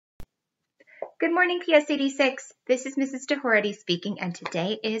Good morning, PS86. This is Mrs. DeHority speaking, and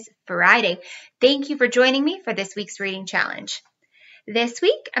today is Friday. Thank you for joining me for this week's reading challenge. This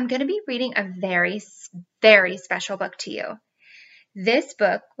week, I'm going to be reading a very, very special book to you. This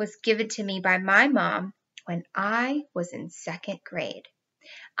book was given to me by my mom when I was in second grade.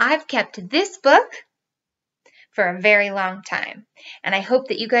 I've kept this book for a very long time, and I hope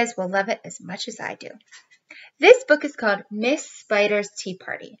that you guys will love it as much as I do. This book is called Miss Spider's Tea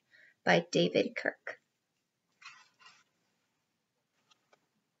Party by David Kirk.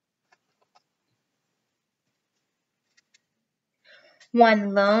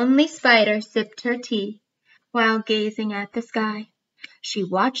 One lonely spider sipped her tea while gazing at the sky. She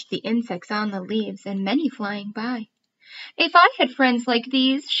watched the insects on the leaves and many flying by. If I had friends like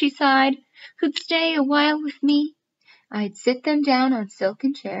these, she sighed, who'd stay a while with me, I'd sit them down on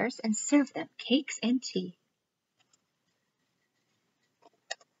silken chairs and serve them cakes and tea.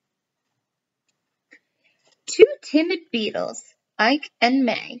 Two timid beetles, Ike and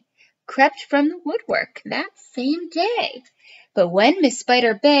May, crept from the woodwork that same day. But when Miss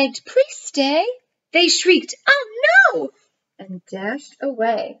Spider begged, "Please stay," they shrieked, "Oh, no!" and dashed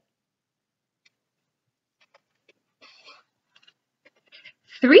away.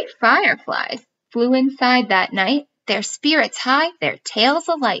 3 fireflies flew inside that night, their spirits high, their tails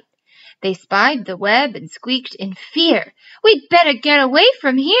alight. They spied the web and squeaked in fear, "We'd better get away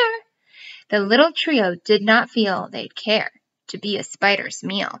from here." The little trio did not feel they'd care to be a spider's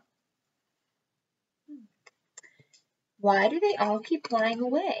meal. Why do they all keep flying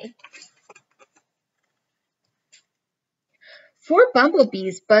away? 4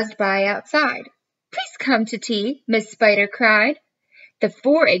 bumblebees buzzed by outside. "Please come to tea," Miss Spider cried. The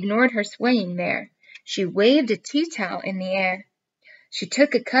 4 ignored her swaying there. She waved a tea towel in the air. She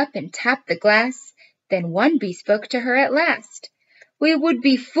took a cup and tapped the glass. Then one bee spoke to her at last. "We would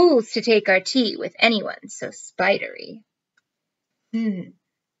be fools to take our tea with anyone so spidery." I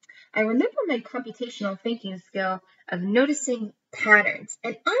remember my computational thinking skill of noticing patterns,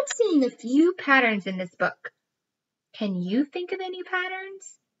 and I'm seeing a few patterns in this book. Can you think of any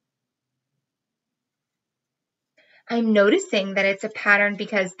patterns? I'm noticing that it's a pattern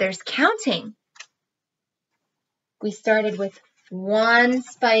because there's counting. We started with 1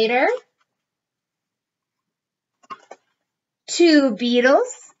 spider, 2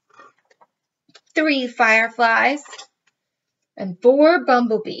 beetles, 3 fireflies, and 4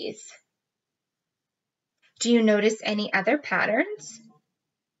 bumblebees. Do you notice any other patterns?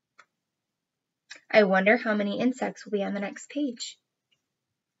 I wonder how many insects will be on the next page.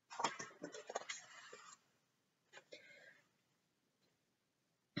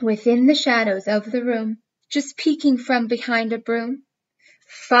 Within the shadows of the room, just peeking from behind a broom,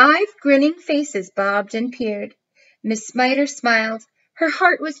 5 grinning faces bobbed and peered. Miss Spider smiled, her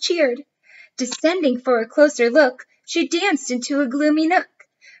heart was cheered. Descending for a closer look, she danced into a gloomy nook,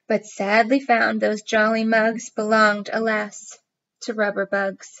 but sadly found those jolly mugs belonged, alas, to rubber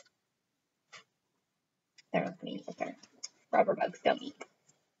bugs. They're not going to eat with her. Rubber bugs don't eat.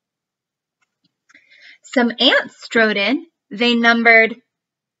 Some ants strode in. They numbered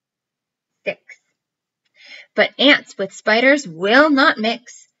 6. But ants with spiders will not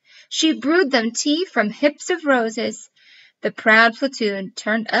mix. She brewed them tea from hips of roses. The proud platoon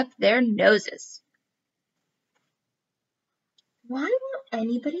turned up their noses. Why won't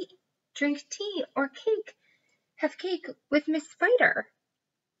anybody drink tea or have cake with Miss Spider?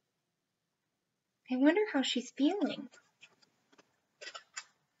 I wonder how she's feeling.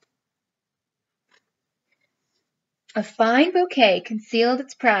 A fine bouquet concealed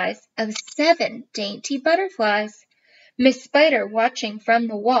its prize of 7 dainty butterflies. Miss Spider, watching from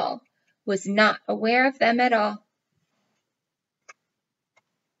the wall, was not aware of them at all.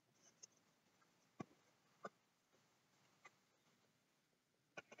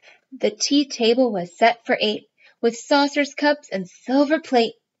 The tea table was set for 8, with saucers, cups, and silver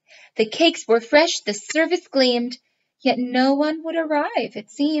plate. The cakes were fresh, the service gleamed, yet no one would arrive,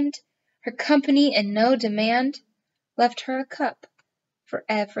 it seemed. Her company in no demand left her a cup for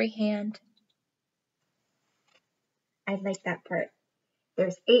every hand. I like that part.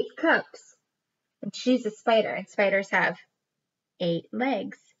 There's 8 cups, and she's a spider, and spiders have 8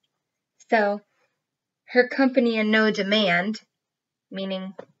 legs. So her company in no demand,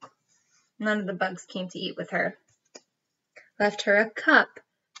 meaning none of the bugs came to eat with her, left her a cup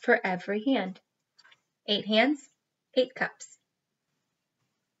for every hand. 8 hands, 8 cups.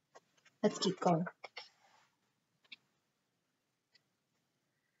 Let's keep going.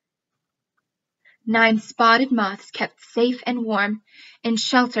 Nine spotted moths kept safe and warm in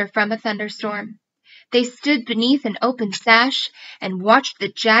shelter from a thunderstorm. They stood beneath an open sash and watched the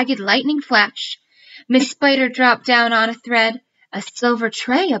jagged lightning flash. Miss Spider dropped down on a thread, a silver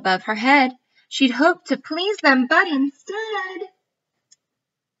tray above her head. She'd hoped to please them, but instead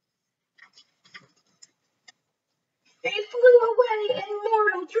they flew away in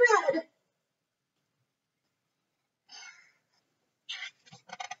mortal dread.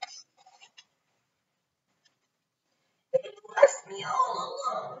 They left me all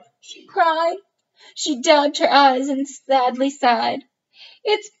alone, she cried. She dabbed her eyes and sadly sighed.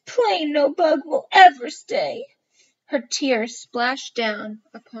 It's plain no bug will ever stay. Her tears splashed down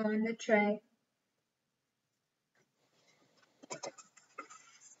upon the tray.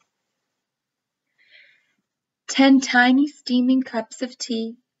 Ten tiny steaming cups of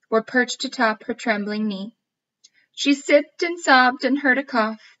tea were perched atop her trembling knee. She sipped and sobbed and heard a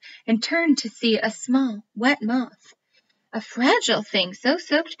cough, and turned to see a small, wet moth, a fragile thing so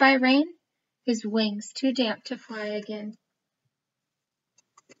soaked by rain, his wings too damp to fly again.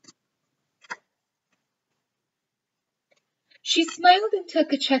 She smiled and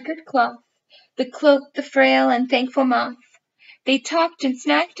took a checkered cloth that cloaked the frail and thankful moth. They talked and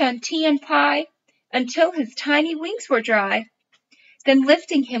snacked on tea and pie until his tiny wings were dry. Then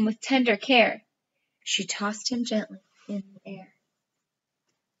lifting him with tender care, she tossed him gently in the air.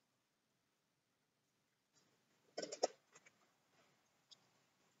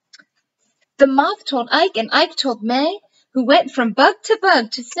 The moth told Ike, and Ike told May, who went from bug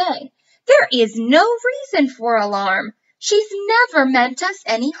to say, there is no reason for alarm. She's never meant us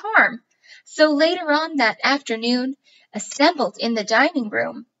any harm. So later on that afternoon, assembled in the dining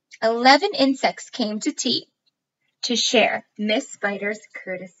room, 11 insects came to tea to share Miss Spider's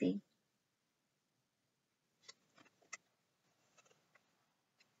courtesy.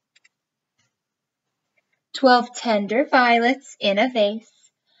 "12 tender violets in a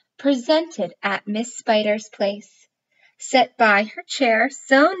vase, presented at Miss Spider's place, set by her chair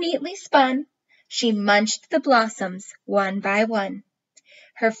so neatly spun, she munched the blossoms one by one.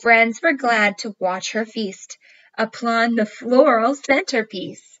 Her friends were glad to watch her feast upon the floral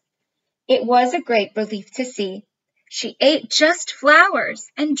centerpiece. It was a great relief to see she ate just flowers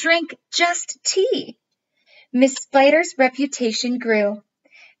and drank just tea. Miss Spider's reputation grew.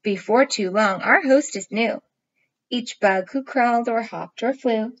 Before too long our hostess knew each bug who crawled or hopped or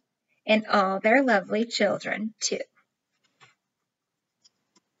flew, and all their lovely children, too."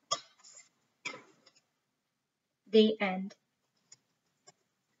 The end.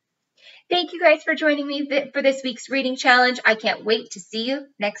 Thank you guys for joining me for this week's reading challenge. I can't wait to see you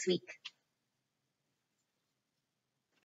next week.